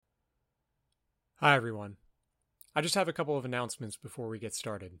Hi, everyone. I just have a couple of announcements before we get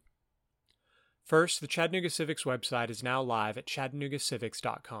started. First, the Chattanooga Civics website is now live at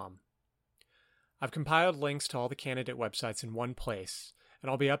chattanoogacivics.com. I've compiled links to all the candidate websites in one place, and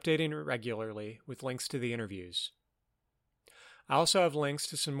I'll be updating it regularly with links to the interviews. I also have links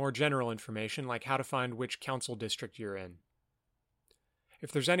to some more general information, like how to find which council district you're in.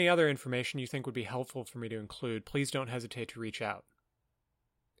 If there's any other information you think would be helpful for me to include, please don't hesitate to reach out.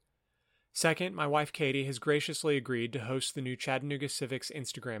 Second, my wife Katie has graciously agreed to host the new Chattanooga Civics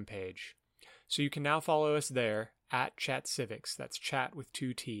Instagram page, so you can now follow us there at ChatCivics. That's chat with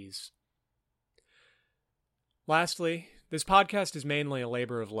 2 T's. Lastly, this podcast is mainly a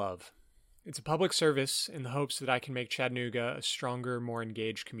labor of love. It's a public service in the hopes that I can make Chattanooga a stronger, more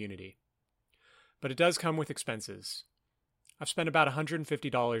engaged community. But it does come with expenses. I've spent about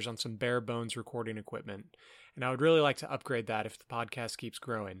 $150 on some bare bones recording equipment, and I would really like to upgrade that if the podcast keeps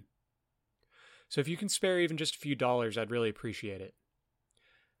growing. So if you can spare even just a few dollars, I'd really appreciate it.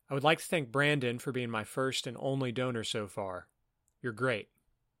 I would like to thank Brandon for being my first and only donor so far. You're great.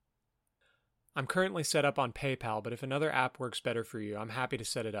 I'm currently set up on PayPal, but if another app works better for you, I'm happy to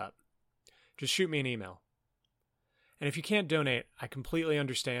set it up. Just shoot me an email. And if you can't donate, I completely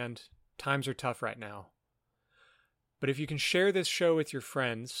understand. Times are tough right now. But if you can share this show with your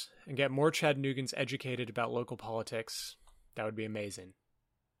friends and get more Chattanoogans educated about local politics, that would be amazing.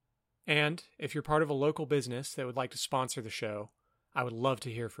 And if you're part of a local business that would like to sponsor the show, I would love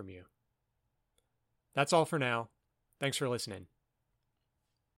to hear from you. That's all for now. Thanks for listening.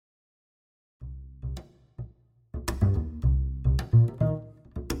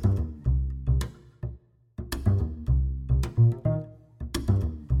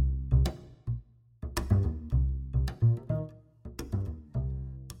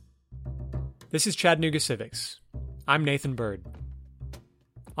 This is Chattanooga Civics. I'm Nathan Bird.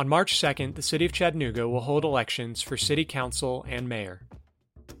 On March 2nd, the City of Chattanooga will hold elections for City Council and Mayor.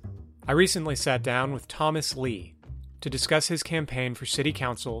 I recently sat down with Thomas Lee to discuss his campaign for City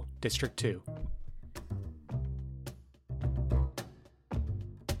Council, District 2.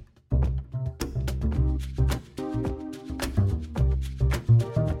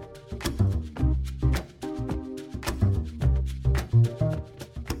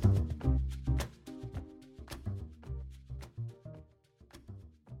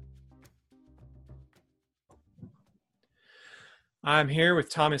 I'm here with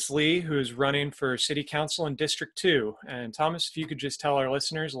Thomas Lee, who is running for City Council in District 2. And Thomas, if you could just tell our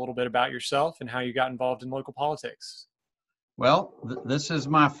listeners a little bit about yourself and how you got involved in local politics. Well, this is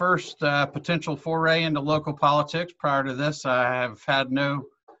my first potential foray into local politics. Prior to this, I have had no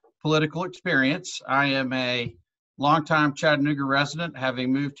political experience. I am a longtime Chattanooga resident,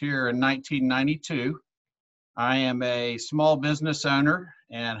 having moved here in 1992. I am a small business owner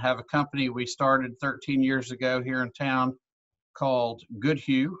and have a company we started 13 years ago here in town called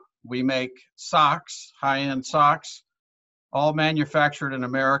Goodhue. We make socks, high-end socks, all manufactured in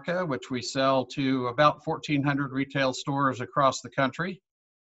America, which we sell to about 1,400 retail stores across the country,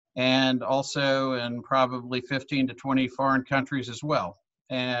 and also in probably 15 to 20 foreign countries as well.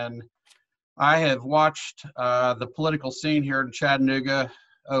 And I have watched the political scene here in Chattanooga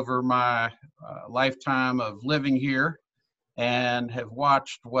over my lifetime of living here, and have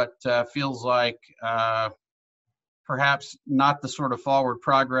watched what feels like perhaps not the sort of forward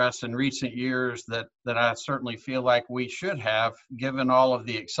progress in recent years that I certainly feel like we should have, given all of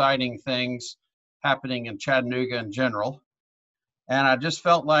the exciting things happening in Chattanooga in general. And I just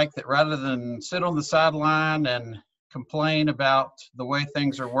felt like that rather than sit on the sideline and complain about the way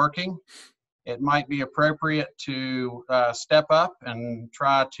things are working, it might be appropriate to step up and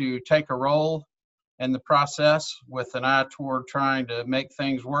try to take a role in the process with an eye toward trying to make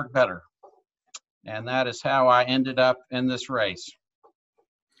things work better. And that is how I ended up in this race.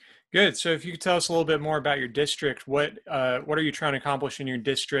 Good. So if you could tell us a little bit more about your district, what are you trying to accomplish in your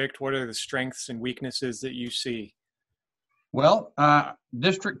district? What are the strengths and weaknesses that you see? Well,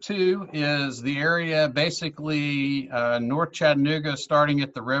 District 2 is the area basically North Chattanooga, starting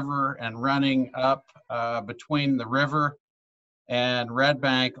at the river and running up between the river and Red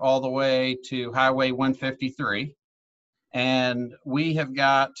Bank all the way to Highway 153. And we have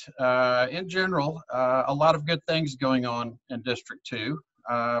got, in general, a lot of good things going on in District 2.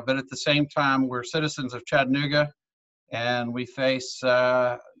 But at the same time, we're citizens of Chattanooga, and we face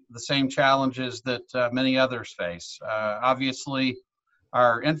the same challenges that many others face. Obviously,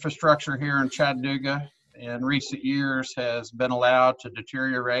 our infrastructure here in Chattanooga in recent years has been allowed to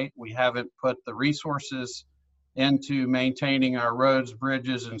deteriorate. We haven't put the resources into maintaining our roads,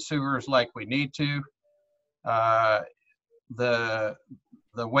 bridges, and sewers like we need to. The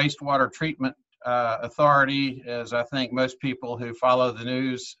wastewater treatment authority, as I think most people who follow the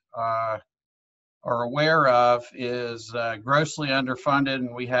news are aware of, is grossly underfunded,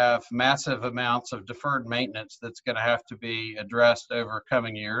 and we have massive amounts of deferred maintenance that's going to have to be addressed over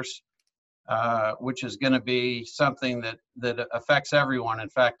coming years, which is going to be something that affects everyone. In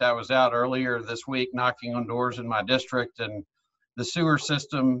fact, I was out earlier this week knocking on doors in my district, and the sewer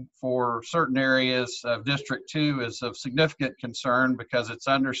system for certain areas of District 2 is of significant concern because it's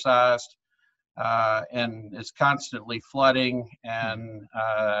undersized and is constantly flooding and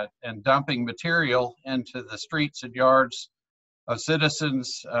dumping material into the streets and yards of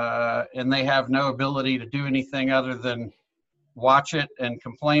citizens, and they have no ability to do anything other than watch it and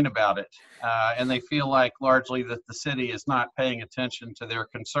complain about it. And they feel like largely that the city is not paying attention to their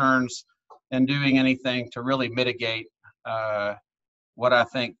concerns and doing anything to really mitigate what I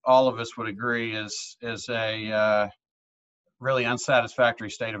think all of us would agree is a really unsatisfactory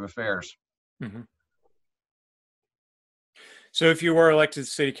state of affairs. Mm-hmm. So if you were elected to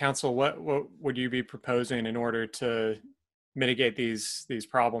city council, what would you be proposing in order to mitigate these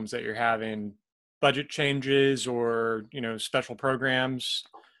problems that you're having? Budget changes or, special programs?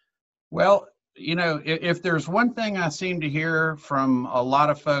 Well, if there's one thing I seem to hear from a lot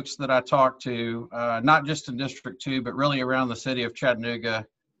of folks that I talk to, not just in District 2, but really around the city of Chattanooga,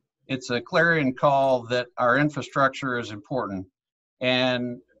 it's a clarion call that our infrastructure is important.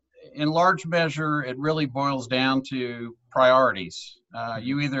 And in large measure, it really boils down to priorities.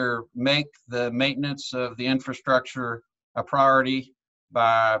 You either make the maintenance of the infrastructure a priority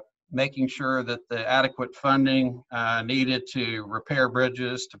by making sure that the adequate funding needed to repair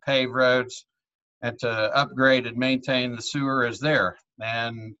bridges, to pave roads, and to upgrade and maintain the sewer is there.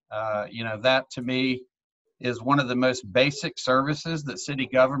 And, that to me is one of the most basic services that city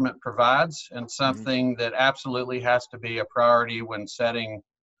government provides, and something that absolutely has to be a priority when setting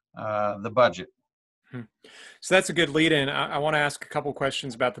the budget. So that's a good lead in. I want to ask a couple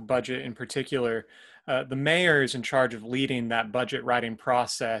questions about the budget in particular. The mayor is in charge of leading that budget writing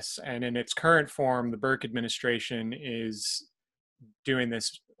process, and in its current form, the Burke administration is doing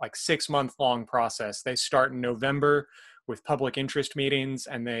this like 6-month long process. They start in November with public interest meetings,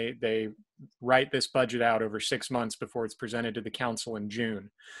 and they write this budget out over 6 months before it's presented to the council in June.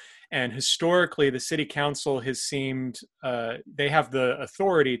 And historically, the city council has seemed, they have the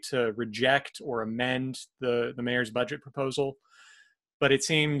authority to reject or amend the mayor's budget proposal. But it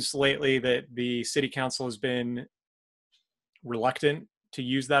seems lately that the city council has been reluctant to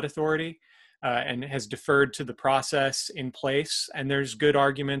use that authority and has deferred to the process in place. And there's good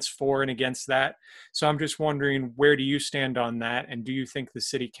arguments for and against that. So I'm just wondering, where do you stand on that? And do you think the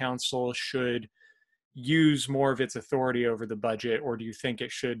city council should use more of its authority over the budget, or do you think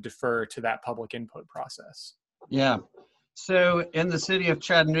it should defer to that public input process? Yeah. So in the city of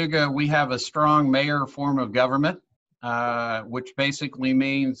Chattanooga, we have a strong mayor form of government, which basically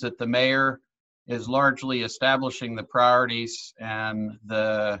means that the mayor is largely establishing the priorities, and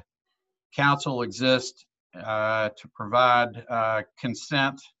the council exists to provide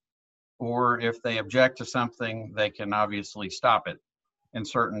consent, or if they object to something, they can obviously stop it in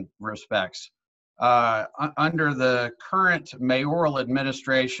certain respects. Under the current mayoral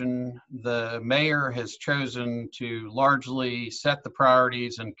administration, the mayor has chosen to largely set the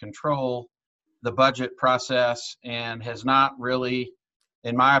priorities and control the budget process, and has not really,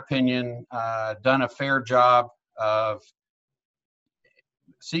 in my opinion, done a fair job of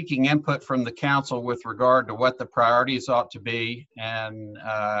seeking input from the council with regard to what the priorities ought to be, and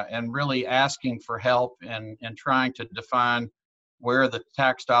really asking for help in trying to define where the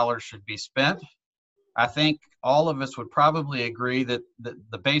tax dollars should be spent. I think all of us would probably agree that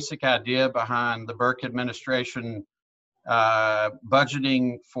the basic idea behind the Burke administration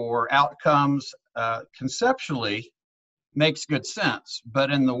budgeting for outcomes conceptually makes good sense, but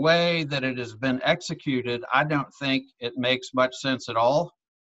in the way that it has been executed, I don't think it makes much sense at all.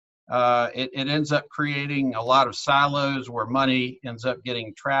 It ends up creating a lot of silos where money ends up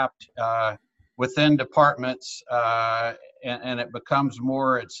getting trapped within departments, and it becomes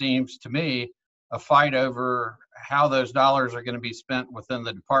more, it seems to me, a fight over how those dollars are going to be spent within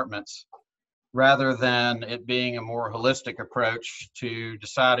the departments, rather than it being a more holistic approach to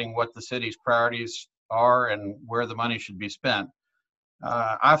deciding what the city's priorities are and where the money should be spent.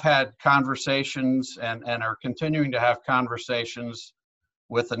 I've had conversations and are continuing to have conversations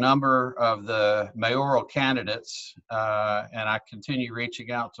with a number of the mayoral candidates, and I continue reaching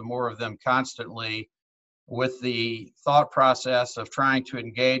out to more of them constantly, with the thought process of trying to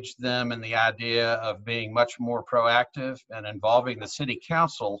engage them in the idea of being much more proactive and involving the city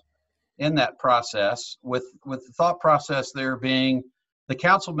council in that process, with the thought process there being the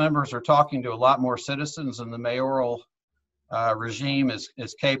council members are talking to a lot more citizens, and the mayoral regime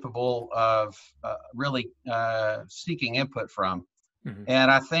is capable of really seeking input from. Mhm. And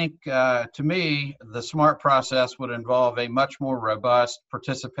I think, to me, the SMART process would involve a much more robust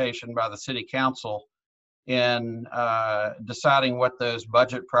participation by the city council in deciding what those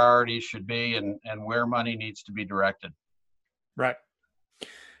budget priorities should be and where money needs to be directed. Right.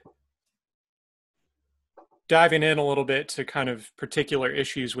 Diving in a little bit to kind of particular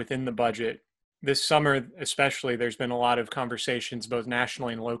issues within the budget, this summer especially, there's been a lot of conversations both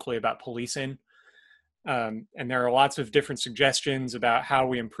nationally and locally about policing. And there are lots of different suggestions about how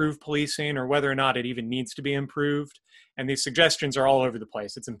we improve policing or whether or not it even needs to be improved. And these suggestions are all over the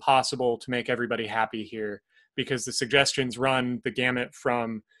place. It's impossible to make everybody happy here because the suggestions run the gamut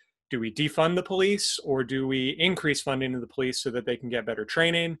from, do we defund the police or do we increase funding to the police so that they can get better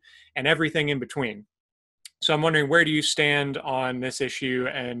training, and everything in between. So I'm wondering, where do you stand on this issue,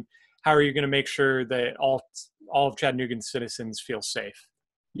 and how are you going to make sure that all of Chattanoogan citizens feel safe?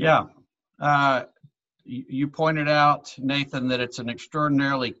 Yeah. You pointed out, Nathan, that it's an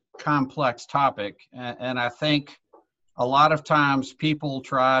extraordinarily complex topic. And I think a lot of times people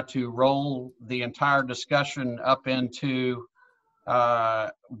try to roll the entire discussion up into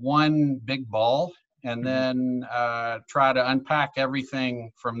one big ball and then try to unpack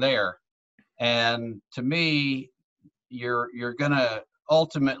everything from there. And to me, you're going to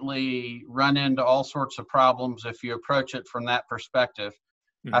ultimately run into all sorts of problems if you approach it from that perspective.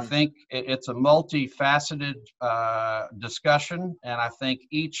 Mm-hmm. I think it's a multifaceted discussion, and I think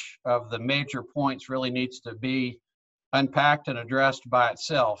each of the major points really needs to be unpacked and addressed by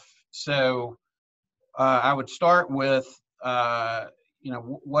itself. So I would start with,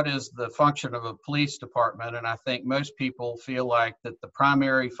 what is the function of a police department? And I think most people feel like that the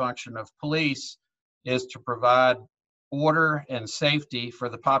primary function of police is to provide order and safety for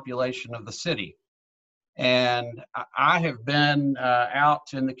the population of the city. And I have been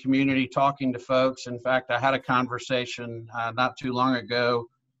out in the community talking to folks. In fact, I had a conversation not too long ago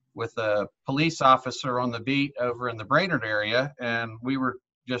with a police officer on the beat over in the Brainerd area, and we were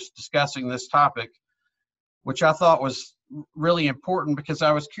just discussing this topic, which I thought was really important because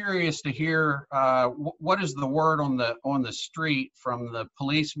I was curious to hear what is the word on the street from the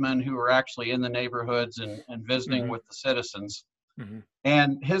policemen who are actually in the neighborhoods and visiting with the citizens. Mm-hmm.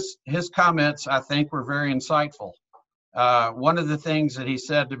 And his comments, I think, were very insightful. One of the things that he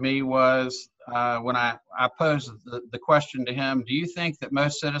said to me was, when I posed the question to him, do you think that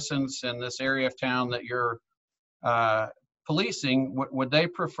most citizens in this area of town that you're policing, would they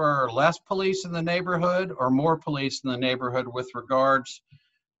prefer less police in the neighborhood or more police in the neighborhood with regards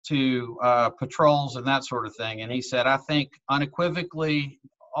to patrols and that sort of thing? And he said, I think unequivocally,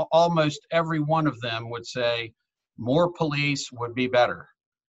 almost every one of them would say more police would be better.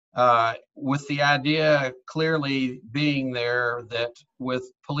 With the idea clearly being there that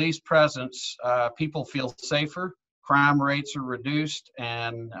with police presence, people feel safer, crime rates are reduced,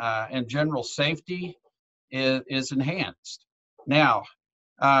 and general safety is enhanced. Now,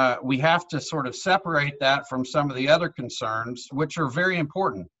 we have to sort of separate that from some of the other concerns, which are very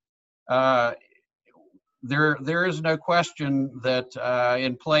important. There is no question that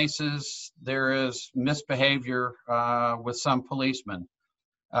in places there is misbehavior with some policemen.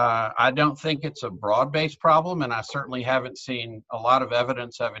 I don't think it's a broad-based problem, and I certainly haven't seen a lot of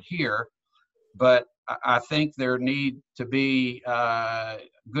evidence of it here, but I think there need to be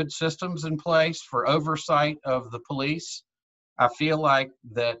good systems in place for oversight of the police. I feel like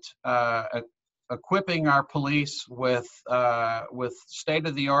that equipping our police with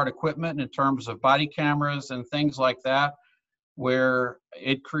state-of-the-art equipment in terms of body cameras and things like that, where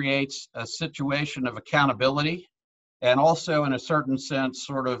it creates a situation of accountability, and also in a certain sense,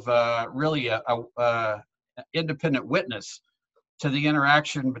 sort of really a independent witness to the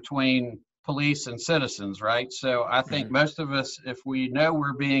interaction between police and citizens, right? So I think most of us, if we know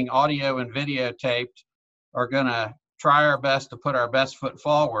we're being audio and videotaped, are going to try our best to put our best foot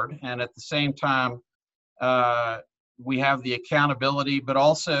forward. And at the same time, we have the accountability, but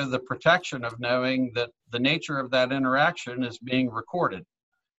also the protection of knowing that the nature of that interaction is being recorded.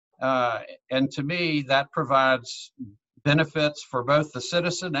 And to me, that provides benefits for both the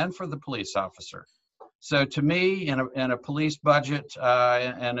citizen and for the police officer. So to me, in a police budget,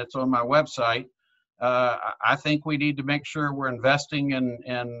 and it's on my website, I think we need to make sure we're investing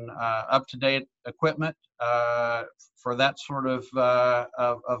in up-to-date equipment for that sort of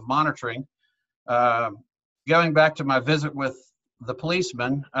monitoring. Going back to my visit with the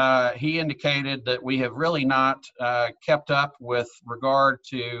policeman, he indicated that we have really not kept up with regard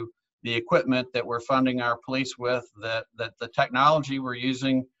to the equipment that we're funding our police with, that the technology we're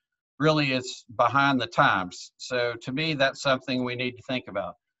using really is behind the times. So to me, that's something we need to think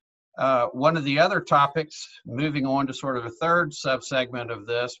about. One of the other topics, moving on to sort of a third subsegment of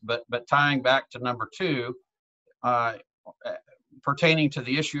this, but tying back to number two, pertaining to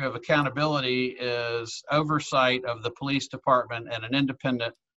the issue of accountability, is oversight of the police department and an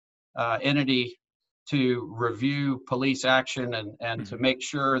independent entity to review police action and to make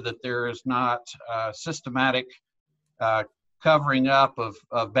sure that there is not systematic covering up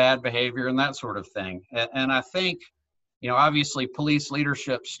of bad behavior and that sort of thing. And I think, obviously police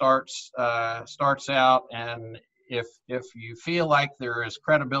leadership starts out, and if you feel like there is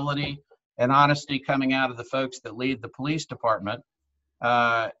credibility and honesty coming out of the folks that lead the police department,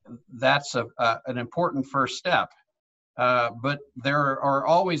 that's an important first step. But there are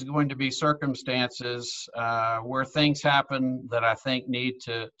always going to be circumstances where things happen that I think need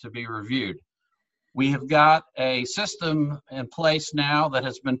to be reviewed. We have got a system in place now that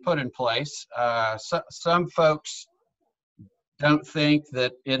has been put in place. Some folks don't think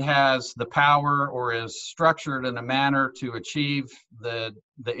that it has the power or is structured in a manner to achieve the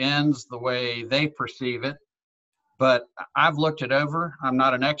ends the way they perceive it. But I've looked it over. I'm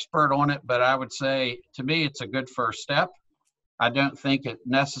not an expert on it, but I would say, to me, it's a good first step. I don't think it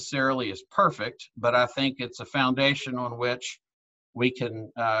necessarily is perfect, but I think it's a foundation on which we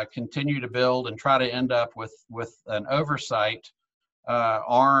can continue to build and try to end up with an oversight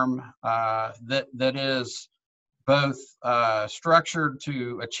arm that is both structured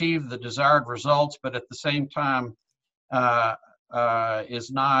to achieve the desired results, but at the same time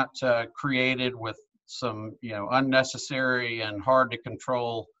is not created with some unnecessary and hard to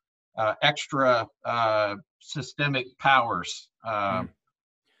control extra systemic powers.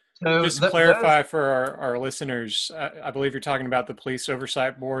 So just to clarify for our listeners, I believe you're talking about the Police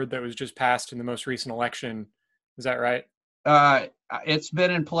Oversight Board that was just passed in the most recent election. Is that right? It's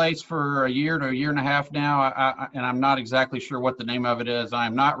been in place for a year to a year and a half now, and I'm not exactly sure what the name of it is.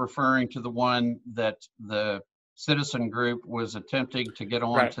 I'm not referring to the one that the citizen group was attempting to get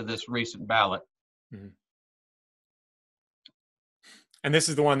on to this recent ballot. Mm-hmm. And this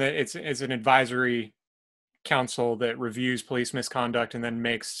is the one that it's an advisory council that reviews police misconduct and then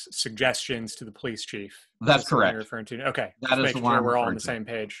makes suggestions to the police chief. That's correct. You're referring to. Okay. That is the one sure we're all on the same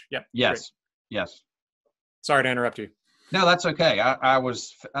page. Yep. Yes. Great. Yes. Sorry to interrupt you. No, that's okay. That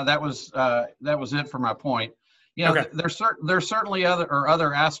was it for my point. Okay. There's certainly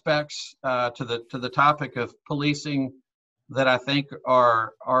other aspects to the topic of policing that I think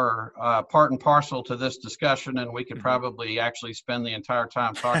are part and parcel to this discussion, and we could probably actually spend the entire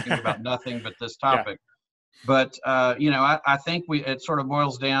time talking about nothing but this topic. Yeah. But I think it sort of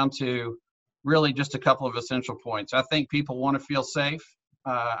boils down to really just a couple of essential points. I think people want to feel safe.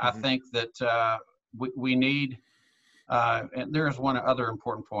 I think that we need, and there is one other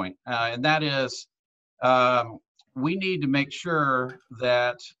important point, and that is we need to make sure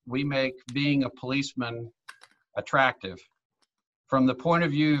that we make being a policeman attractive from the point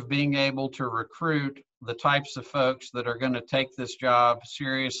of view of being able to recruit the types of folks that are going to take this job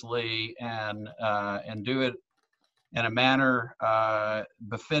seriously and do it in a manner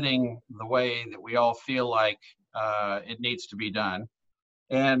befitting the way that we all feel like it needs to be done.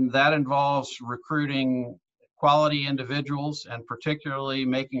 And that involves recruiting quality individuals, and particularly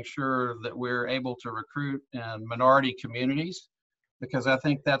making sure that we're able to recruit in minority communities, because I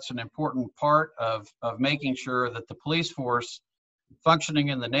think that's an important part of making sure that the police force functioning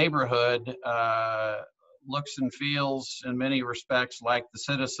in the neighborhood looks and feels in many respects like the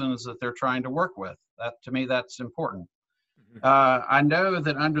citizens that they're trying to work with. That, to me, that's important. I know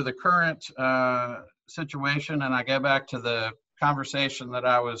that under the current situation, and I go back to the conversation that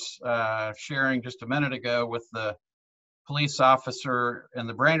I was sharing just a minute ago with the police officer in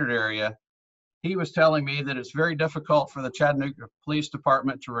the Brainerd area, he was telling me that it's very difficult for the Chattanooga Police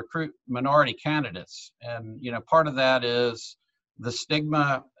Department to recruit minority candidates. And, part of that is the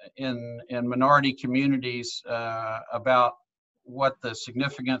stigma in minority communities about what the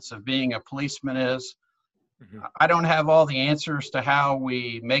significance of being a policeman is. I don't have all the answers to how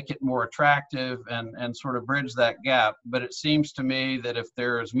we make it more attractive and sort of bridge that gap, but it seems to me that if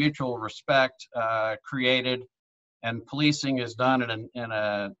there is mutual respect created and policing is done in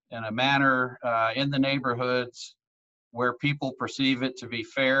a manner in the neighborhoods where people perceive it to be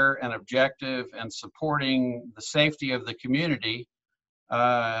fair and objective and supporting the safety of the community,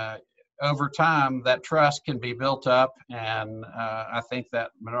 over time, that trust can be built up, and I think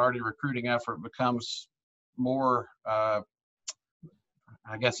that minority recruiting effort becomes more,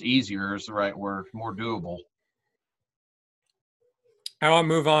 easier is the right word, more doable. I want to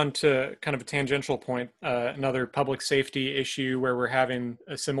move on to kind of a tangential point, another public safety issue where we're having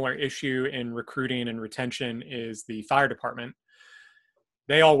a similar issue in recruiting and retention is the fire department.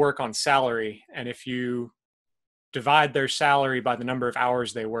 They all work on salary, and if you divide their salary by the number of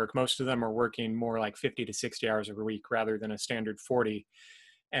hours they work, most of them are working more like 50 to 60 hours a week rather than a standard 40.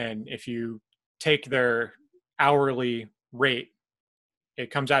 And if you take their hourly rate,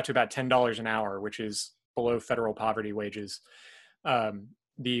 it comes out to about $10 an hour, which is below federal poverty wages.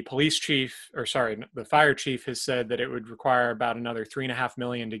 The police chief, or sorry, the fire chief has said that it would require about another $3.5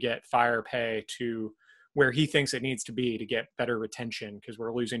 million to get fire pay to where he thinks it needs to be to get better retention, because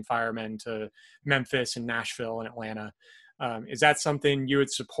we're losing firemen to Memphis and Nashville and Atlanta. Is that something you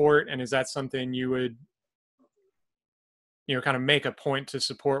would support, and is that something you would, kind of make a point to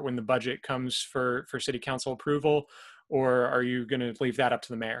support when the budget comes for city council approval, or are you going to leave that up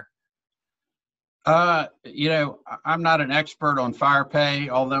to the mayor? I'm not an expert on fire pay,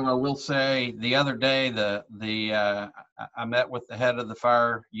 although I will say the other day I met with the head of the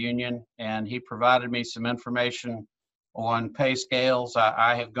fire union, and he provided me some information on pay scales.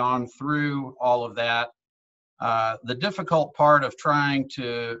 I have gone through all of that. The difficult part of trying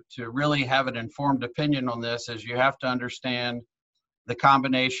to really have an informed opinion on this is you have to understand the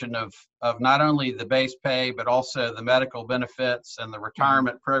combination of not only the base pay, but also the medical benefits and the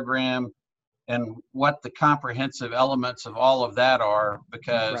retirement program, and what the comprehensive elements of all of that are,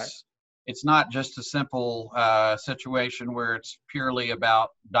 because Right. It's not just a simple situation where it's purely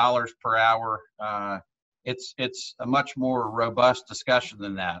about dollars per hour. It's a much more robust discussion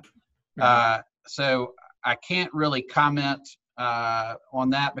than that. So I can't really comment on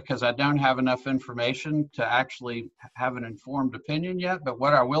that because I don't have enough information to actually have an informed opinion yet. But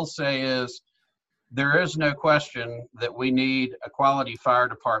what I will say is, there is no question that we need a quality fire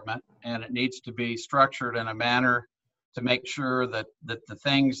department, and it needs to be structured in a manner to make sure that the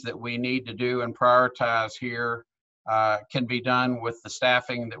things that we need to do and prioritize here can be done with the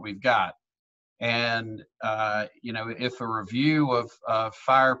staffing that we've got. And, if a review of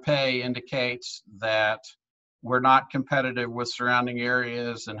fire pay indicates that we're not competitive with surrounding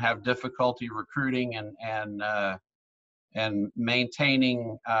areas and have difficulty recruiting and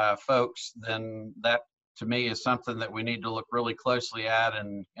maintaining folks, then that to me is something that we need to look really closely at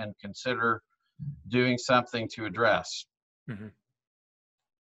and consider doing something to address. Mm-hmm.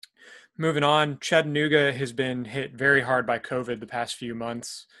 Moving on, Chattanooga has been hit very hard by COVID the past few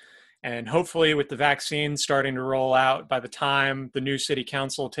months. And hopefully with the vaccine starting to roll out by the time the new city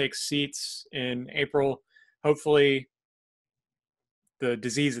council takes seats in April, hopefully the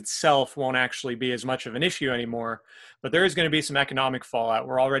disease itself won't actually be as much of an issue anymore, but there is going to be some economic fallout.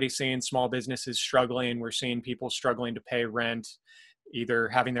 We're already seeing small businesses struggling. We're seeing people struggling to pay rent, either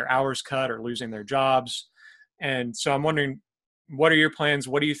having their hours cut or losing their jobs. And so I'm wondering, what are your plans?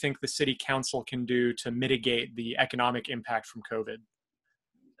 What do you think the city council can do to mitigate the economic impact from COVID?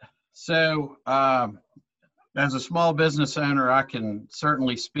 So, as a small business owner, I can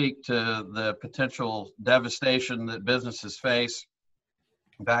certainly speak to the potential devastation that businesses face.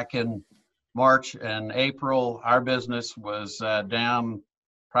 Back in March and April, our business was down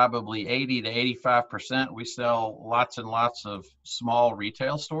probably 80 to 85%. We sell lots and lots of small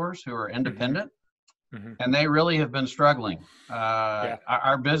retail stores who are independent, and they really have been struggling.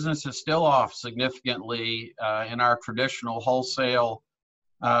 Our business is still off significantly in our traditional wholesale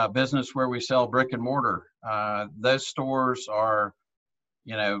business where we sell brick and mortar. Those stores are,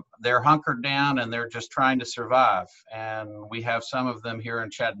 they're hunkered down and they're just trying to survive. And we have some of them here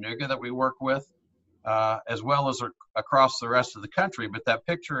in Chattanooga that we work with, as well as across the rest of the country. But that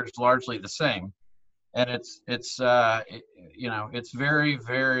picture is largely the same. And it's very,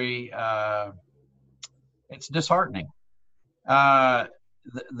 very, it's disheartening.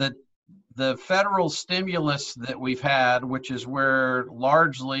 The federal stimulus that we've had, which is where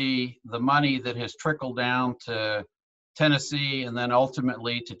largely the money that has trickled down to Tennessee and then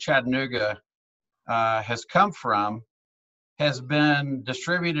ultimately to Chattanooga has come from, has been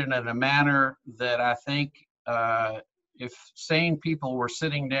distributed in a manner that I think if sane people were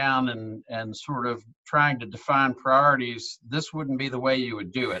sitting down and sort of trying to define priorities, this wouldn't be the way you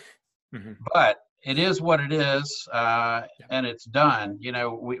would do it. But it is what it is, and it's done.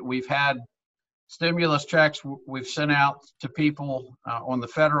 We've had stimulus checks we've sent out to people on the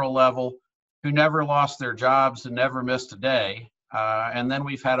federal level who never lost their jobs and never missed a day. And then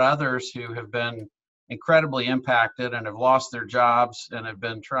we've had others who have been incredibly impacted and have lost their jobs and have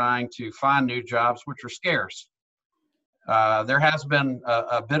been trying to find new jobs, which are scarce. There has been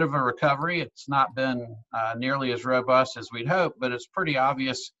a bit of a recovery. It's not been nearly as robust as we'd hoped, but it's pretty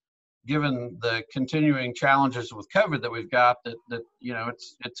obvious given the continuing challenges with COVID that we've got, that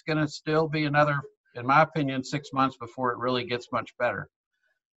it's going to still be another, in my opinion, 6 months before it really gets much better.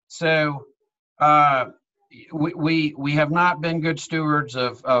 So we have not been good stewards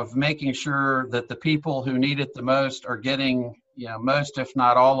of making sure that the people who need it the most are getting most, if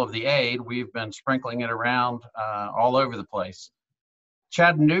not all, of the aid. We've been sprinkling it around all over the place.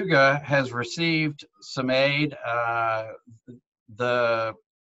 Chattanooga has received some aid. The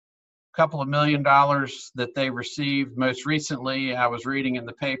couple of $1 million that they received most recently, I was reading in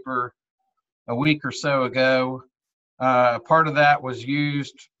the paper a week or so ago, part of that was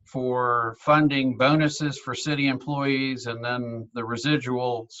used for funding bonuses for city employees, and then the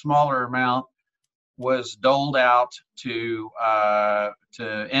residual smaller amount was doled out to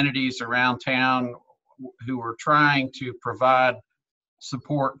entities around town who were trying to provide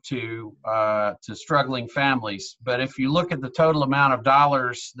support to struggling families. But if you look at the total amount of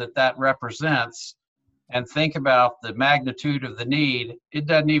dollars that represents and think about the magnitude of the need, it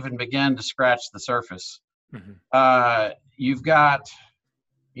doesn't even begin to scratch the surface. Mm-hmm. You've got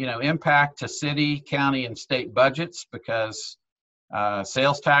impact to city, county, and state budgets because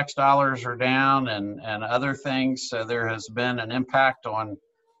sales tax dollars are down and other things. So there has been an impact on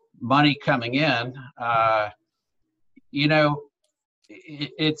money coming in.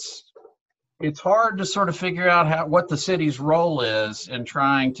 It's hard to sort of figure out what the city's role is in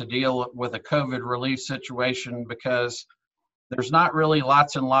trying to deal with a COVID relief situation, because there's not really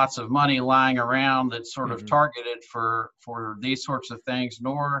lots and lots of money lying around that's sort of targeted for these sorts of things,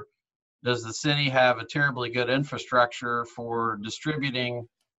 nor does the city have a terribly good infrastructure for distributing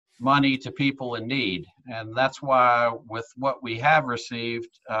money to people in need. And that's why with what we have received,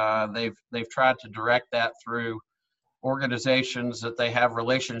 they've tried to direct that through organizations that they have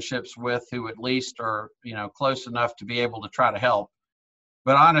relationships with who at least are close enough to be able to try to help.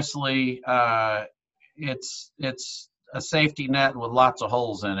 But honestly, it's a safety net with lots of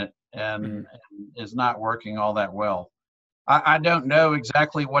holes in it and is not working all that well. I don't know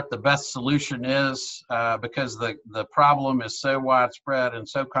exactly what the best solution is because the problem is so widespread and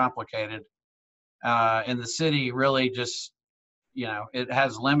so complicated. And the city really just, it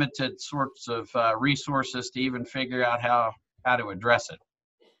has limited sorts of resources to even figure out how to address it.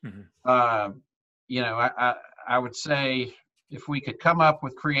 Mm-hmm. I would say if we could come up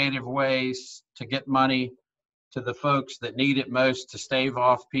with creative ways to get money to the folks that need it most, to stave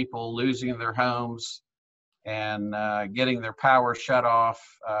off people losing their homes and getting their power shut off,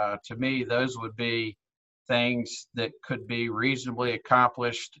 to me, those would be things that could be reasonably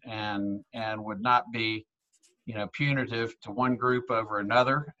accomplished and would not be punitive to one group over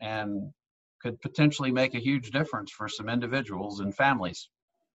another, and could potentially make a huge difference for some individuals and families.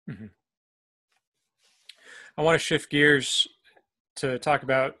 Mm-hmm. I want to shift gears to talk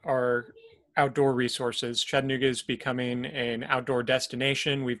about our outdoor resources. Chattanooga is becoming an outdoor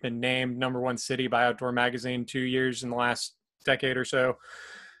destination. We've been named #1 city by Outdoor Magazine 2 years in the last decade or so.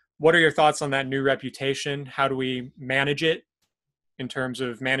 What are your thoughts on that new reputation? How do we manage it in terms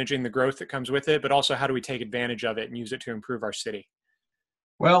of managing the growth that comes with it, but also how do we take advantage of it and use it to improve our city?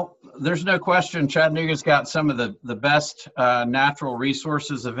 Well, there's no question Chattanooga's got some of the best natural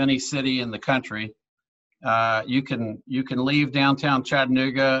resources of any city in the country. You can leave downtown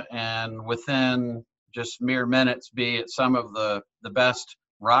Chattanooga and within just mere minutes be at some of the best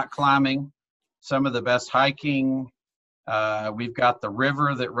rock climbing, some of the best hiking. We've got the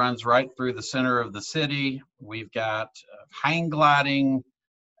river that runs right through the center of the city. We've got hang gliding.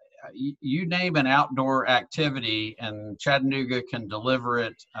 You name an outdoor activity, and Chattanooga can deliver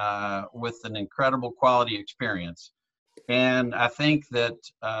it with an incredible quality experience. And I think that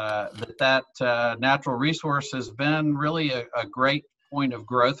natural resource has been really a great point of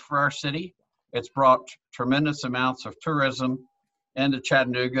growth for our city. It's brought tremendous amounts of tourism into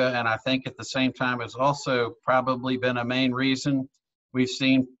Chattanooga, and I think at the same time it's also probably been a main reason we've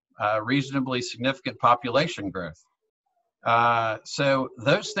seen reasonably significant population growth. So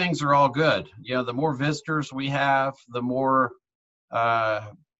those things are all good. The more visitors we have, the more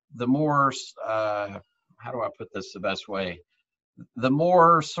how do I put this the best way? The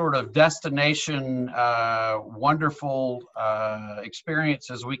more sort of destination, wonderful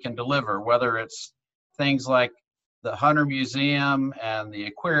experiences we can deliver, whether it's things like the Hunter Museum and the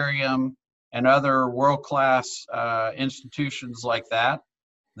aquarium and other world-class institutions like that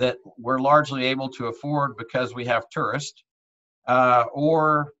we're largely able to afford because we have tourists,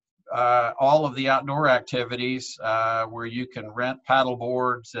 or all of the outdoor activities where you can rent paddle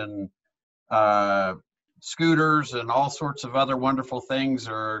boards and scooters and all sorts of other wonderful things,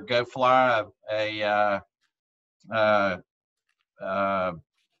 or go fly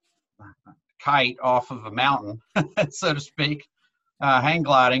kite off of a mountain, so to speak, hang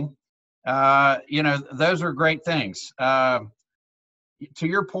gliding. Those are great things. To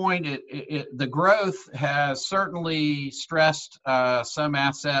your point, the growth has certainly stressed some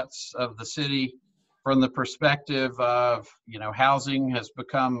assets of the city from the perspective of, housing has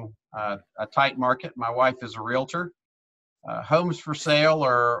become a tight market. My wife is a realtor. Homes for sale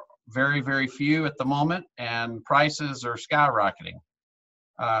are very, very few at the moment, and prices are skyrocketing.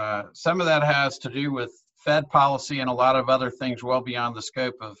 Some of that has to do with Fed policy and a lot of other things well beyond the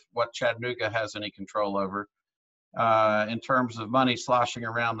scope of what Chattanooga has any control over in terms of money sloshing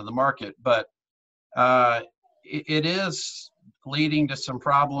around in the market. But it is leading to some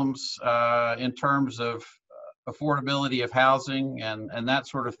problems in terms of affordability of housing and that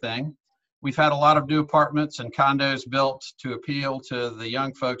sort of thing. We've had a lot of new apartments and condos built to appeal to the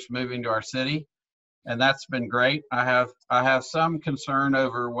young folks moving to our city, and that's been great. I have some concern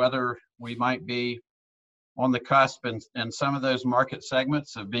over whether we might be on the cusp in some of those market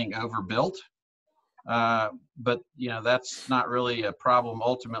segments of being overbuilt. But that's not really a problem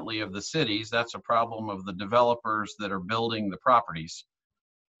ultimately of the cities. That's a problem of the developers that are building the properties.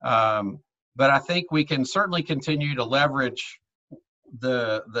 But I think we can certainly continue to leverage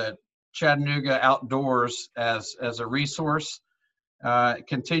the Chattanooga outdoors as a resource,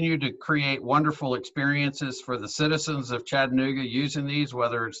 continue to create wonderful experiences for the citizens of Chattanooga using these,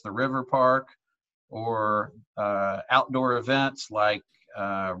 whether it's the river park or outdoor events like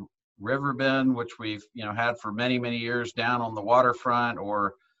Riverbend, which we've had for many, many years down on the waterfront,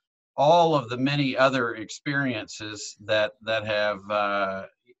 or all of the many other experiences that have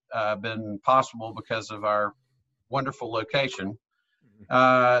been possible because of our wonderful location,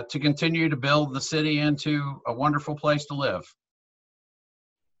 to continue to build the city into a wonderful place to live.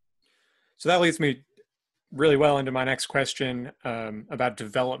 So that leads me really well into my next question about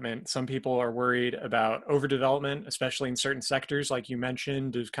development. Some people are worried about overdevelopment, especially in certain sectors, like you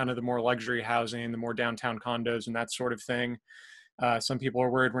mentioned, is kind of the more luxury housing, the more downtown condos and that sort of thing. Some people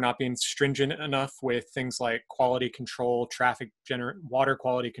are worried we're not being stringent enough with things like quality control, water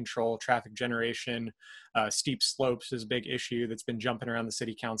quality control, traffic generation. Steep slopes is a big issue that's been jumping around the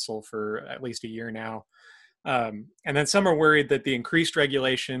city council for at least a year now. And then some are worried that the increased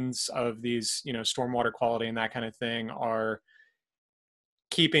regulations of these, stormwater quality and that kind of thing are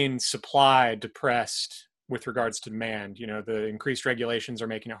keeping supply depressed with regards to demand. The increased regulations are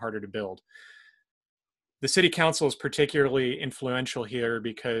making it harder to build. The city council is particularly influential here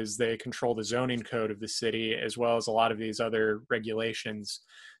because they control the zoning code of the city as well as a lot of these other regulations.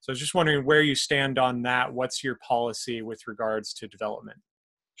 So I was just wondering where you stand on that. What's your policy with regards to development?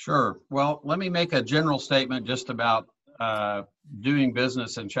 Sure. Well, let me make a general statement just about doing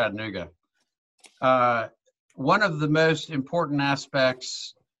business in Chattanooga. One of the most important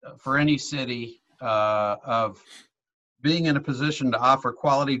aspects for any city of being in a position to offer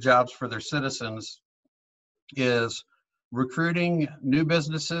quality jobs for their citizens is recruiting new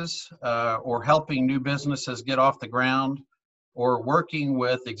businesses or helping new businesses get off the ground, or working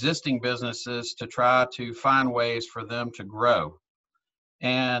with existing businesses to try to find ways for them to grow.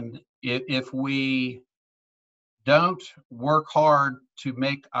 And if we don't work hard to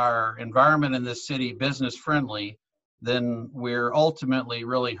make our environment in this city business friendly, then we're ultimately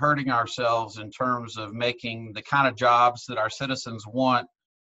really hurting ourselves in terms of making the kind of jobs that our citizens want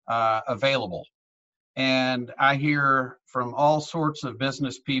available. And I hear from all sorts of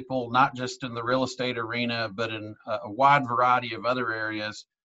business people, not just in the real estate arena, but in a wide variety of other areas,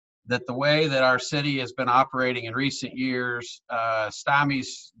 that the way that our city has been operating in recent years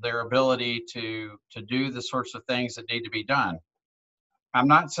stymies their ability to do the sorts of things that need to be done. I'm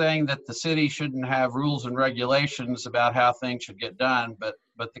not saying that the city shouldn't have rules and regulations about how things should get done, but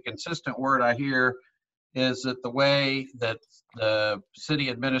the consistent word I hear is that the way that the city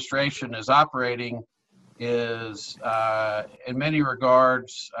administration is operating is in many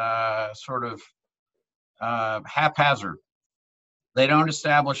regards sort of haphazard. They don't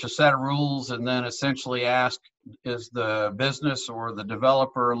establish a set of rules and then essentially ask, is the business or the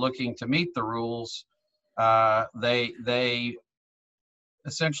developer looking to meet the rules? They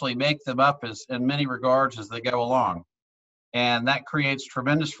essentially make them up as in many regards as they go along. And that creates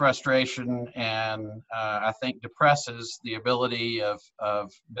tremendous frustration and I think depresses the ability of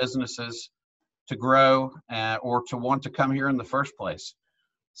businesses to grow or to want to come here in the first place.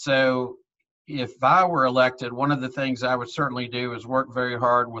 So if I were elected, one of the things I would certainly do is work very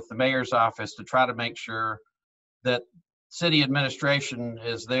hard with the mayor's office to try to make sure that city administration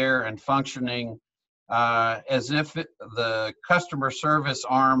is there and functioning as if the customer service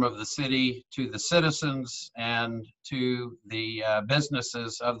arm of the city to the citizens and to the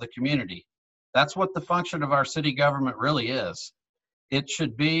businesses of the community. That's what the function of our city government really is. It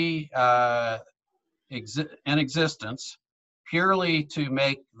should be in existence purely to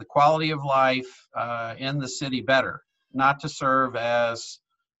make the quality of life in the city better, not to serve as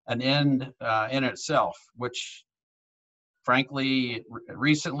an end in itself, which frankly,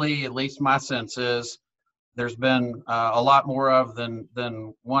 recently, at least my sense is, there's been a lot more of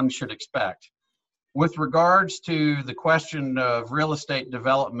than one should expect. With regards to the question of real estate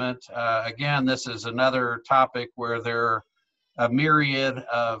development, again, this is another topic where there are a myriad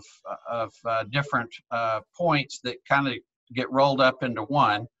of different points that kind of get rolled up into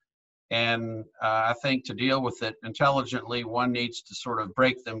one. And I think to deal with it intelligently, one needs to sort of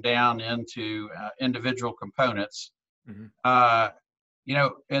break them down into individual components. Mm-hmm.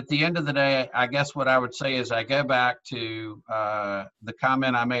 At the end of the day, I guess what I would say is I go back to the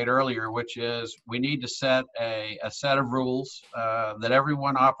comment I made earlier, which is we need to set a set of rules that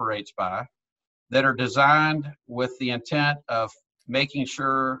everyone operates by that are designed with the intent of making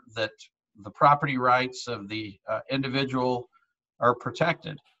sure that the property rights of the individual are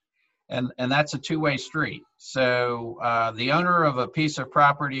protected. And that's a two-way street. So the owner of a piece of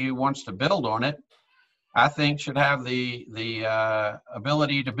property who wants to build on it, I think should have the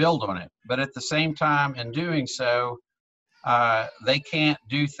ability to build on it. But at the same time, in doing so, they can't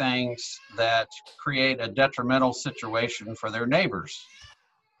do things that create a detrimental situation for their neighbors.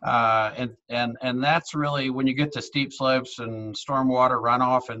 And that's really when you get to steep slopes and stormwater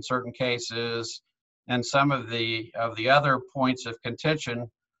runoff in certain cases, and some of the other points of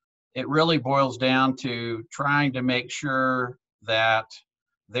contention. It really boils down to trying to make sure that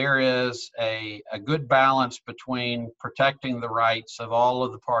there is a good balance between protecting the rights of all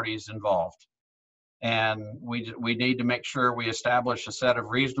of the parties involved. And we need to make sure we establish a set of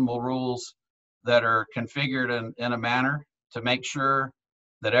reasonable rules that are configured in a manner to make sure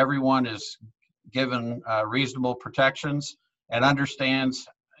that everyone is given reasonable protections and understands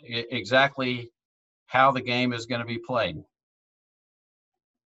exactly how the game is going to be played.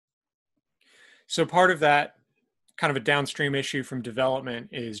 So part of that kind of a downstream issue from development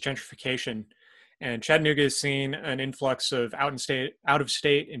is gentrification. And Chattanooga has seen an influx of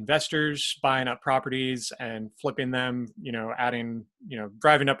out-of-state investors buying up properties and flipping them, adding,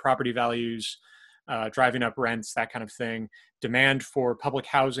 driving up property values, driving up rents, that kind of thing. Demand for public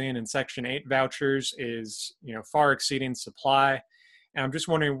housing and Section 8 vouchers is, far exceeding supply. And I'm just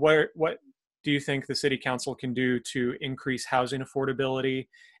wondering what do you think the City Council can do to increase housing affordability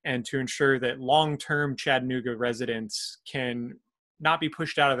and to ensure that long-term Chattanooga residents can not be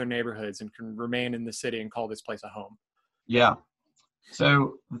pushed out of their neighborhoods and can remain in the city and call this place a home? Yeah.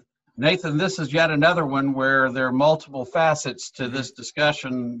 So, Nathan, this is yet another one where there are multiple facets to this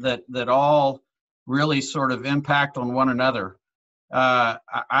discussion that all really sort of impact on one another.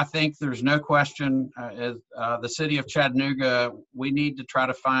 I think there's no question, as the city of Chattanooga, we need to try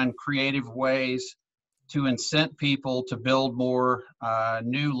to find creative ways to incent people to build more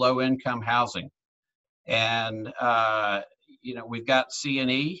new low-income housing. And, we've got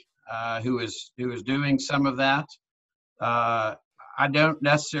C&E who is doing some of that. I don't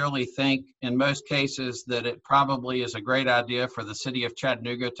necessarily think in most cases that it probably is a great idea for the city of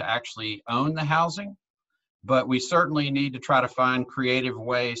Chattanooga to actually own the housing. But we certainly need to try to find creative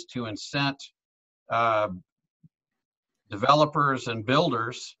ways to incent developers and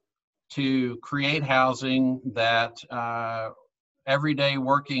builders to create housing that everyday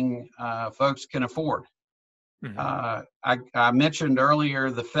working folks can afford. Mm-hmm. I mentioned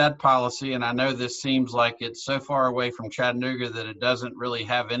earlier the Fed policy, and I know this seems like it's so far away from Chattanooga that it doesn't really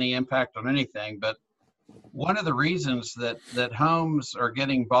have any impact on anything. But one of the reasons that homes are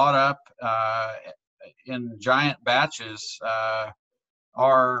getting bought up in giant batches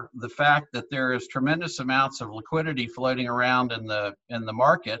are the fact that there is tremendous amounts of liquidity floating around in the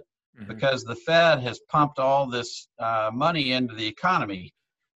market, mm-hmm. because the Fed has pumped all this money into the economy,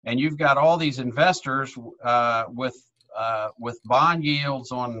 and you've got all these investors with bond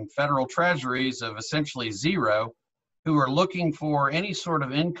yields on federal treasuries of essentially zero, who are looking for any sort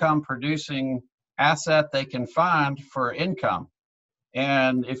of income producing asset they can find for income.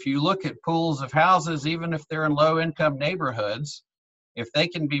 And if you look at pools of houses, even if they're in low-income neighborhoods, if they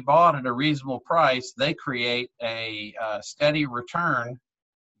can be bought at a reasonable price, they create a steady return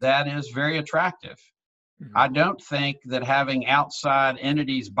that is very attractive. Mm-hmm. I don't think that having outside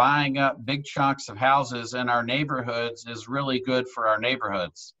entities buying up big chunks of houses in our neighborhoods is really good for our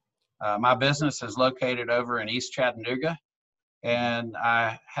neighborhoods. My business is located over in East Chattanooga, And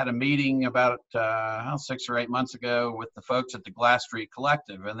I had a meeting about 6 or 8 months ago with the folks at the Glass Street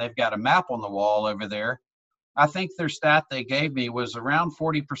Collective, and they've got a map on the wall over there. I think their stat they gave me was around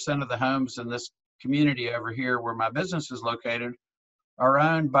 40% of the homes in this community over here where my business is located are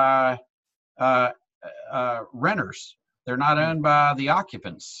owned by renters. They're not owned by the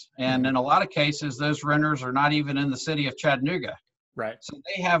occupants. And in a lot of cases, those renters are not even in the city of Chattanooga. Right. So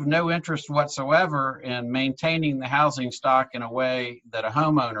they have no interest whatsoever in maintaining the housing stock in a way that a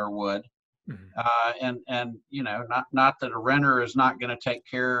homeowner would. And you know, not that a renter is not going to take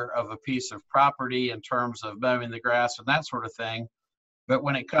care of a piece of property in terms of mowing the grass and that sort of thing. But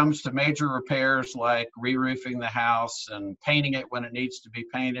when it comes to major repairs like re-roofing the house and painting it when it needs to be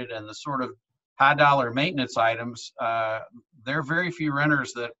painted and the sort of high dollar maintenance items, there are very few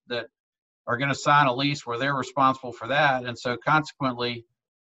renters that are going to sign a lease where they're responsible for that. And so consequently,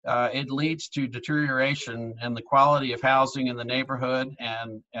 it leads to deterioration in the quality of housing in the neighborhood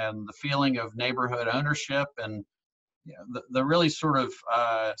and the feeling of neighborhood ownership and the really sort of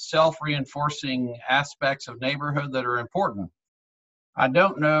self-reinforcing aspects of neighborhood that are important. I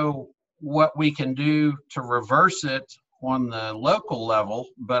don't know what we can do to reverse it on the local level,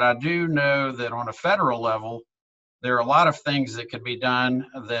 but I do know that on a federal level, there are a lot of things that could be done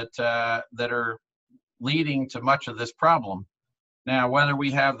that are leading to much of this problem. Now, whether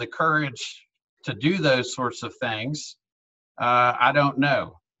we have the courage to do those sorts of things, I don't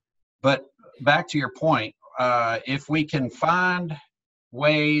know. But back to your point, if we can find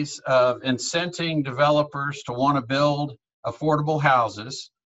ways of incenting developers to want to build affordable houses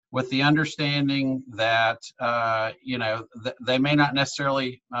with the understanding that, they may not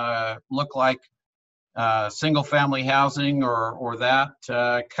necessarily look like single family housing or that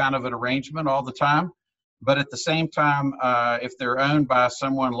kind of an arrangement all the time. But at the same time, if they're owned by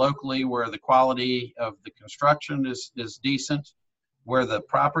someone locally where the quality of the construction is decent, where the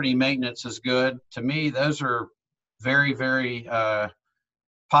property maintenance is good, to me, those are very, very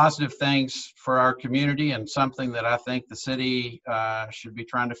positive things for our community and something that I think the city should be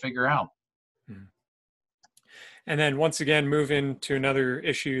trying to figure out. And then once again, move into another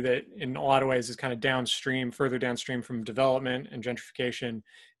issue that in a lot of ways is kind of downstream, further downstream from development and gentrification,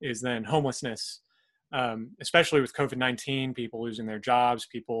 is then homelessness. Especially with COVID-19, people losing their jobs,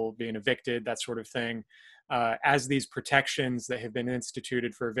 people being evicted, that sort of thing. As these protections that have been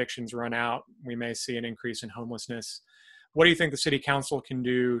instituted for evictions run out, we may see an increase in homelessness. What do you think the city council can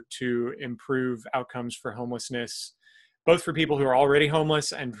do to improve outcomes for homelessness, both for people who are already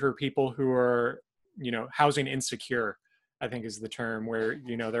homeless and for people who are, housing insecure, I think is the term, where,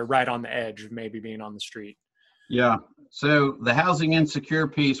 they're right on the edge of maybe being on the street? Yeah. So the housing insecure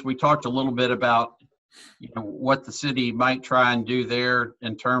piece, we talked a little bit about what the city might try and do there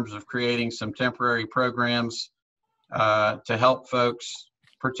in terms of creating some temporary programs to help folks,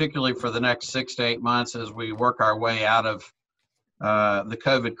 particularly for the next 6 to 8 months as we work our way out of the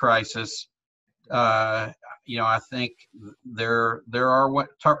COVID crisis. I think there are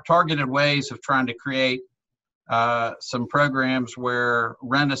targeted ways of trying to create some programs where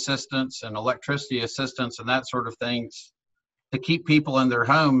rent assistance and electricity assistance and that sort of things to keep people in their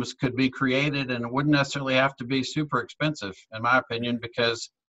homes could be created, and it wouldn't necessarily have to be super expensive, in my opinion, because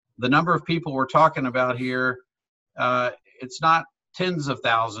the number of people we're talking about here, it's not tens of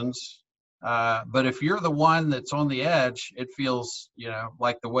thousands, but if you're the one that's on the edge, it feels,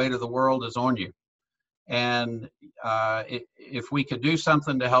 like the weight of the world is on you. And if we could do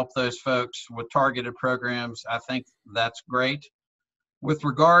something to help those folks with targeted programs, I think that's great. With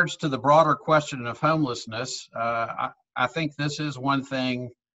regards to the broader question of homelessness, I think this is one thing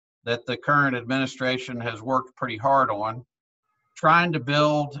that the current administration has worked pretty hard on, trying to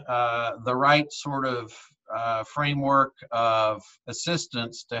build the right sort of framework of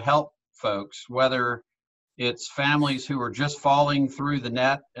assistance to help folks, whether it's families who are just falling through the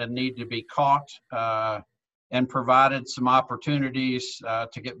net and need to be caught and provided some opportunities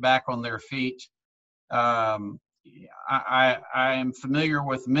to get back on their feet. I am familiar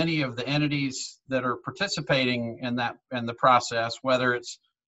with many of the entities that are participating in the process, whether it's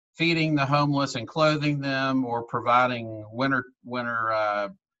feeding the homeless and clothing them, or providing winter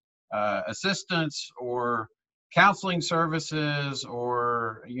assistance, or counseling services,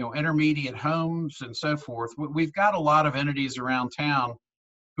 or intermediate homes and so forth. We've got a lot of entities around town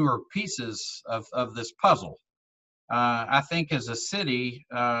who are pieces of this puzzle. I think as a city,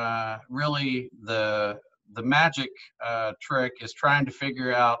 really the magic trick is trying to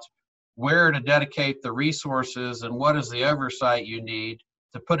figure out where to dedicate the resources and what is the oversight you need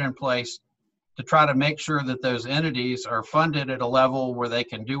to put in place to try to make sure that those entities are funded at a level where they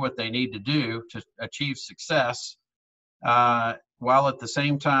can do what they need to do to achieve success, while at the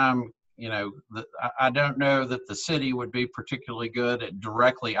same time, I don't know that the city would be particularly good at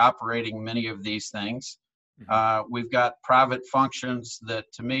directly operating many of these things. We've got private functions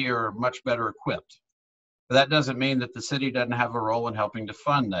that to me are much better equipped. But that doesn't mean that the city doesn't have a role in helping to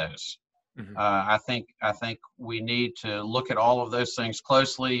fund those. I think we need to look at all of those things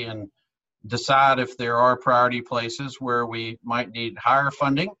closely and decide if there are priority places where we might need higher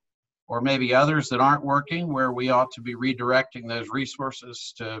funding, or maybe others that aren't working where we ought to be redirecting those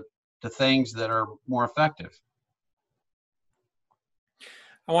resources to things that are more effective.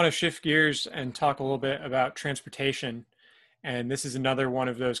 I want to shift gears and talk a little bit about transportation. And this is another one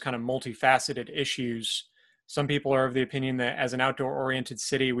of those kind of multifaceted issues. Some people are of the opinion that as an outdoor-oriented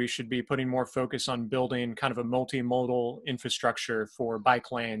city, we should be putting more focus on building kind of a multimodal infrastructure for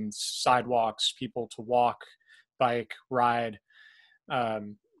bike lanes, sidewalks, people to walk, bike, ride,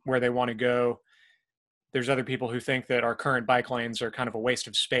 where they want to go. There's other people who think that our current bike lanes are kind of a waste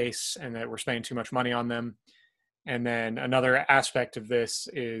of space and that we're spending too much money on them. And then another aspect of this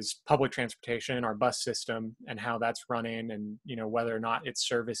is public transportation, our bus system, and how that's running, and whether or not its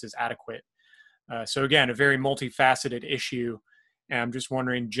service is adequate. So again, a very multifaceted issue. And I'm just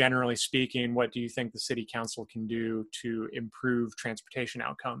wondering, generally speaking, what do you think the city council can do to improve transportation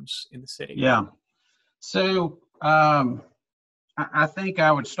outcomes in the city? Yeah. So I think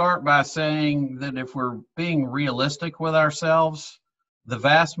I would start by saying that if we're being realistic with ourselves, the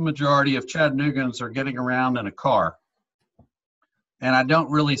vast majority of Chattanooga's are getting around in a car. And I don't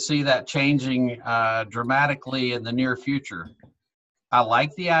really see that changing dramatically in the near future. I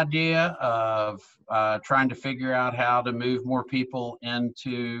like the idea of trying to figure out how to move more people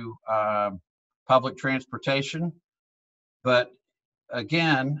into public transportation. But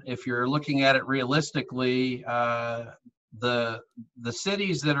again, if you're looking at it realistically, the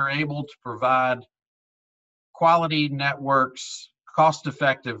cities that are able to provide quality networks cost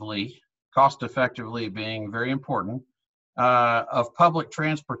effectively being very important, of public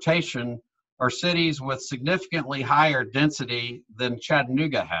transportation are cities with significantly higher density than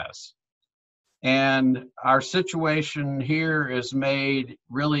Chattanooga has. And our situation here is made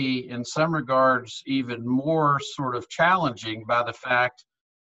really, in some regards, even more sort of challenging by the fact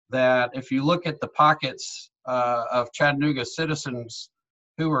that if you look at the pockets of Chattanooga citizens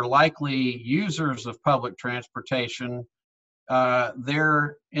who are likely users of public transportation,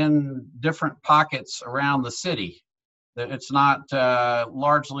 they're in different pockets around the city. It's not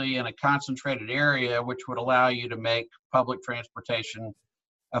largely in a concentrated area, which would allow you to make public transportation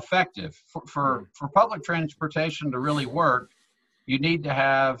effective. For public transportation to really work, you need to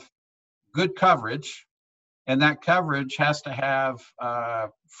have good coverage, and that coverage has to have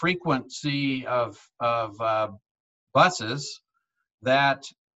frequency of buses that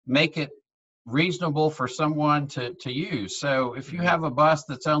make it reasonable for someone to use. So if you have a bus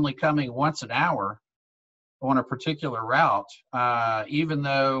that's only coming once an hour on a particular route, even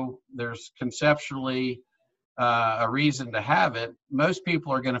though there's conceptually a reason to have it, most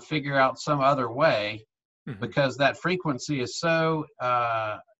people are going to figure out some other way because that frequency is so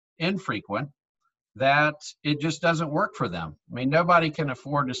infrequent that it just doesn't work for them. I mean, nobody can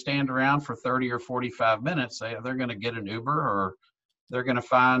afford to stand around for 30 or 45 minutes. They're going to get an Uber, or they're going to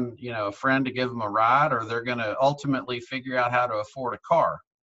find, a friend to give them a ride, or they're going to ultimately figure out how to afford a car.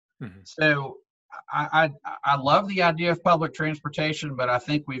 So I love the idea of public transportation, but I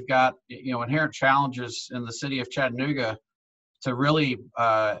think we've got, inherent challenges in the city of Chattanooga to really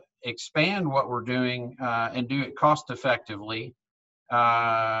expand what we're doing and do it cost effectively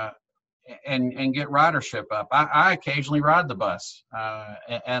and get ridership up. I occasionally ride the bus,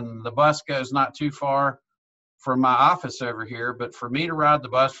 and the bus goes not too far from my office over here, but for me to ride the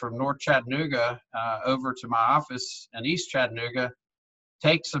bus from North Chattanooga over to my office in East Chattanooga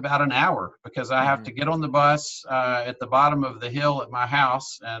takes about an hour, because I have to get on the bus at the bottom of the hill at my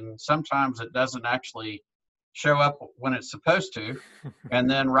house, and sometimes it doesn't actually show up when it's supposed to, and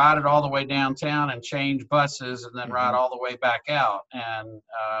then ride it all the way downtown and change buses, and then ride all the way back out.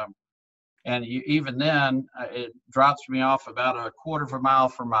 And even then, it drops me off about a quarter of a mile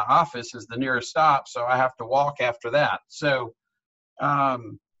from my office is the nearest stop, so I have to walk after that. So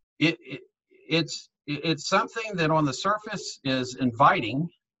it's something that on the surface is inviting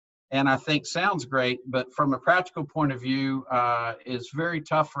and I think sounds great, but from a practical point of view, is very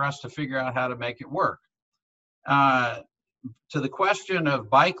tough for us to figure out how to make it work. To the question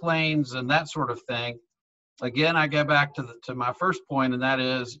of bike lanes and that sort of thing, again, I go back to my first point, and that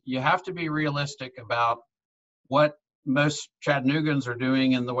is you have to be realistic about what most Chattanoogans are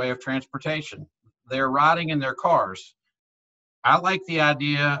doing in the way of transportation. They're riding in their cars. I like the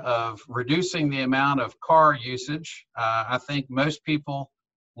idea of reducing the amount of car usage. I think most people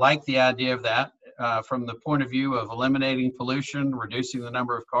like the idea of that from the point of view of eliminating pollution, reducing the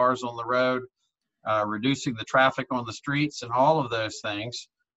number of cars on the road, reducing the traffic on the streets, and all of those things.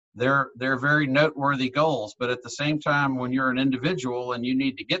 They're very noteworthy goals. But at the same time, when you're an individual and you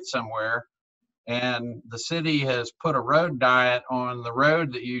need to get somewhere, and the city has put a road diet on the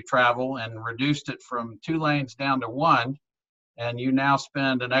road that you travel and reduced it from 2 lanes down to 1, and you now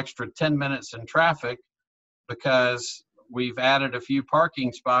spend an extra 10 minutes in traffic because we've added a few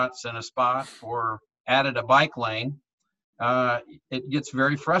parking spots in a spot or added a bike lane, it gets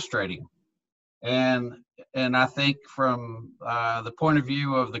very frustrating. And I think from the point of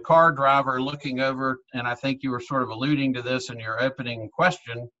view of the car driver looking over, and I think you were sort of alluding to this in your opening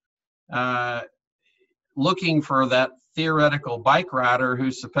question, looking for that theoretical bike rider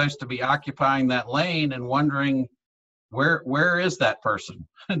who's supposed to be occupying that lane and wondering, where is that person?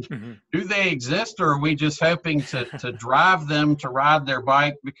 Mm-hmm. Do they exist, or are we just hoping to drive them to ride their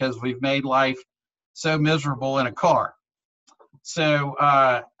bike because we've made life so miserable in a car? So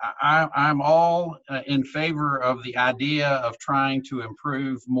I'm all in favor of the idea of trying to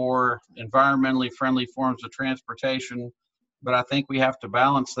improve more environmentally friendly forms of transportation, but I think we have to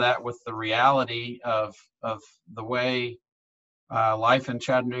balance that with the reality of the way life in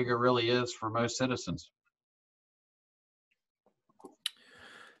Chattanooga really is for most citizens.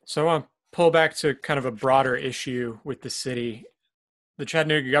 So I want to pull back to kind of a broader issue with the city. The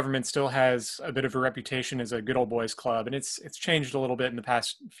Chattanooga government still has a bit of a reputation as a good old boys club, and it's changed a little bit in the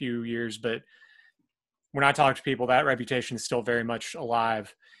past few years, but when I talk to people, that reputation is still very much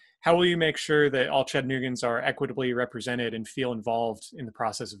alive. How will you make sure that all Chattanoogans are equitably represented and feel involved in the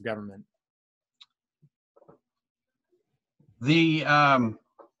process of government?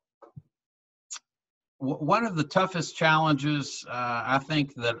 One of the toughest challenges I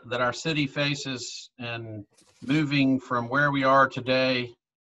think that our city faces in moving from where we are today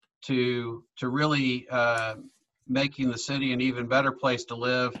to really making the city an even better place to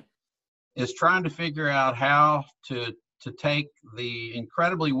live is trying to figure out how to take the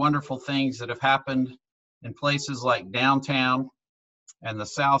incredibly wonderful things that have happened in places like downtown and the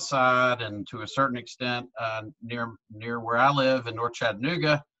South Side, and to a certain extent near where I live in North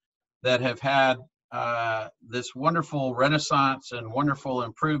Chattanooga, that have had this wonderful renaissance and wonderful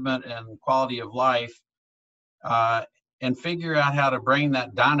improvement in quality of life, and figure out how to bring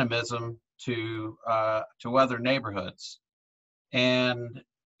that dynamism to other neighborhoods. And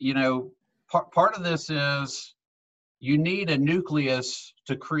part of this is you need a nucleus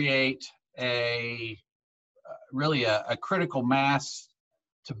to create really a critical mass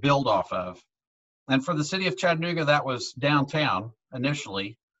to build off of. And for the city of Chattanooga, that was downtown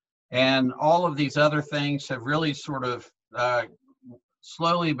initially. And all of these other things have really sort of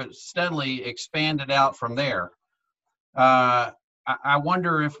slowly but steadily expanded out from there. I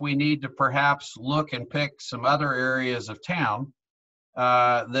wonder if we need to perhaps look and pick some other areas of town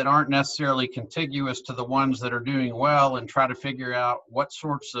that aren't necessarily contiguous to the ones that are doing well, and try to figure out what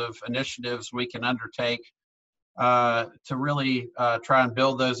sorts of initiatives we can undertake to really try and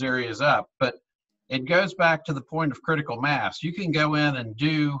build those areas up. But it goes back to the point of critical mass. You can go in and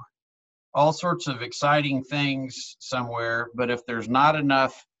do all sorts of exciting things somewhere, but if there's not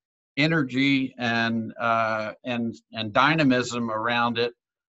enough energy and dynamism around it,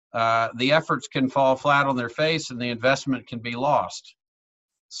 the efforts can fall flat on their face and the investment can be lost.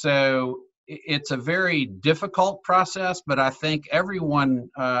 So it's a very difficult process, but I think everyone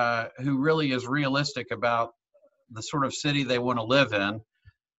who really is realistic about the sort of city they want to live in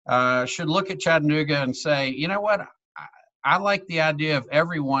should look at Chattanooga and say, you know what, I like the idea of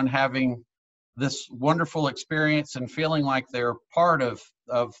everyone having this wonderful experience and feeling like they're part of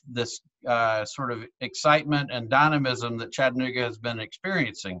this sort of excitement and dynamism that Chattanooga has been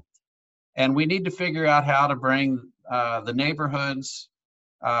experiencing. And we need to figure out how to bring the neighborhoods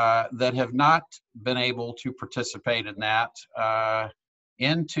that have not been able to participate in that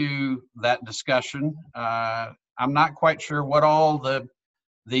into that discussion. I'm not quite sure what all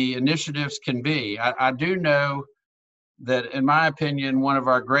the initiatives can be. I do know that, in my opinion, one of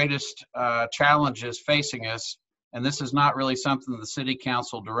our greatest challenges facing us, and this is not really something the city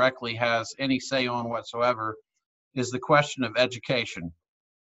council directly has any say on whatsoever, is the question of education.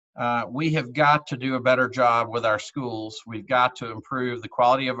 We have got to do a better job with our schools. We've got to improve the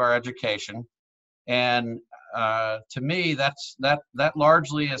quality of our education. And to me, that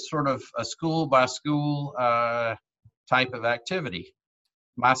largely is sort of a school by school type of activity.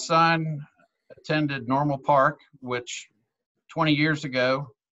 My son attended Normal Park, which 20 years ago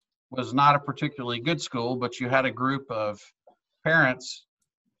was not a particularly good school, but you had a group of parents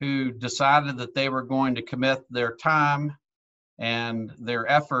who decided that they were going to commit their time and their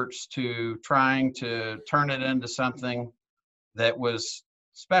efforts to trying to turn it into something that was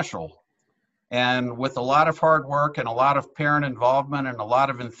special. And with a lot of hard work and a lot of parent involvement and a lot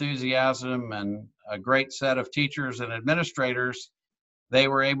of enthusiasm and a great set of teachers and administrators, they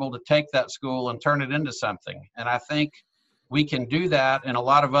were able to take that school and turn it into something. And I think we can do that in a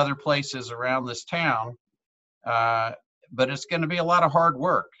lot of other places around this town, but it's going to be a lot of hard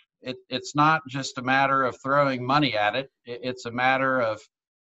work. It's not just a matter of throwing money at it. It's a matter of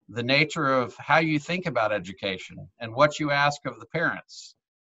the nature of how you think about education and what you ask of the parents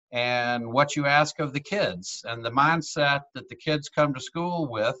and what you ask of the kids and the mindset that the kids come to school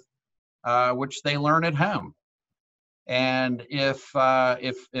with, which they learn at home. And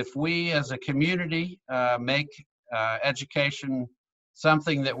if we as a community make education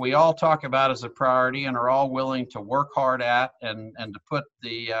something that we all talk about as a priority and are all willing to work hard at and to put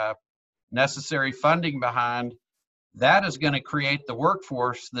the necessary funding behind, that is going to create the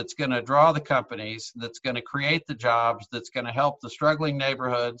workforce that's going to draw the companies, that's going to create the jobs, that's going to help the struggling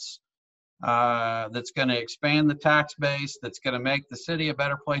neighborhoods, that's going to expand the tax base, that's going to make the city a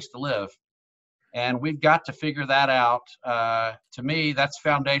better place to live. And we've got to figure that out. To me, that's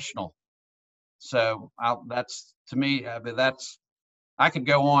foundational. So that's, to me, I could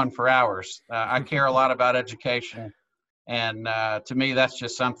go on for hours. I care a lot about education. And to me, that's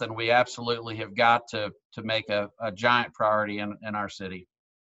just something we absolutely have got to make a giant priority in our city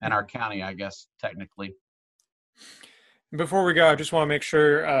and our county, I guess, technically. Before we go, I just want to make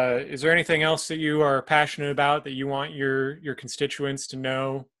sure, is there anything else that you are passionate about that you want your constituents to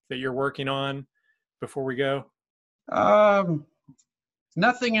know that you're working on before we go?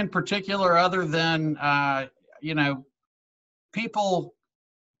 Nothing in particular other than, people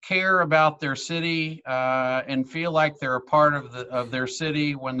care about their city and feel like they're a part of their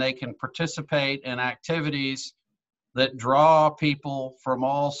city when they can participate in activities that draw people from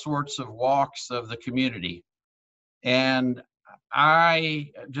all sorts of walks of the community. And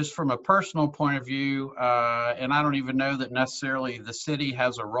I, just from a personal point of view, and I don't even know that necessarily the city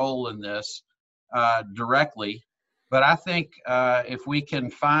has a role in this directly, but I think if we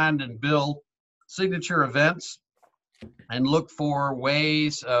can find and build signature events and look for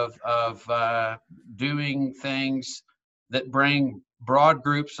ways of doing things that bring broad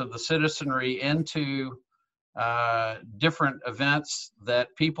groups of the citizenry into different events that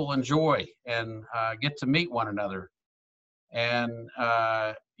people enjoy and get to meet one another. And,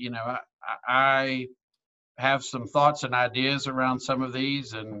 I have some thoughts and ideas around some of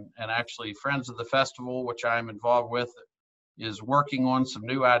these, and actually Friends of the Festival, which I'm involved with, is working on some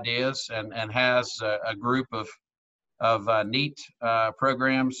new ideas and has a group of neat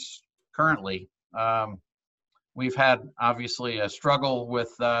programs currently. We've had obviously a struggle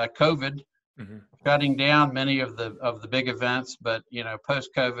with COVID, shutting down many of the big events, but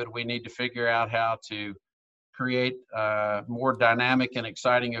post-COVID, we need to figure out how to create more dynamic and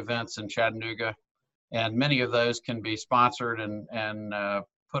exciting events in Chattanooga, and many of those can be sponsored and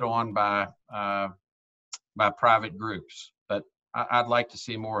put on by private groups. But I'd like to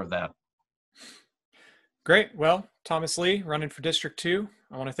see more of that. Great. Well, Thomas Lee, running for District 2.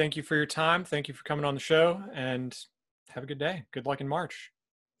 I want to thank you for your time. Thank you for coming on the show, and have a good day. Good luck in March.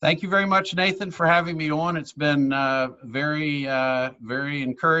 Thank you very much, Nathan, for having me on. It's been very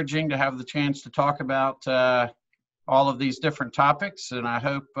encouraging to have the chance to talk about all of these different topics, and I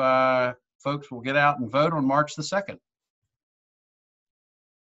hope folks will get out and vote on March the 2nd.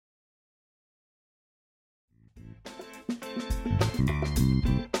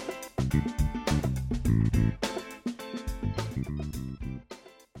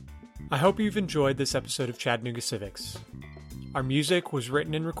 I hope you've enjoyed this episode of Chattanooga Civics. Our music was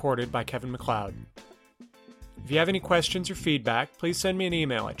written and recorded by Kevin MacLeod. If you have any questions or feedback, please send me an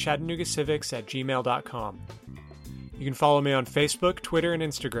email at chattanoogacivics@gmail.com. You can follow me on Facebook, Twitter, and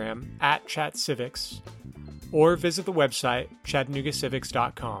Instagram @ChatCivics, or visit the website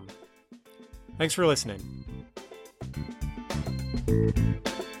chattanoogacivics.com. Thanks for listening.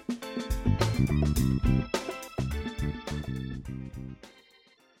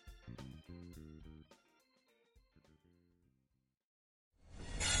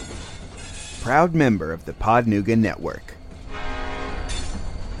 Proud member of the Podnuga Network.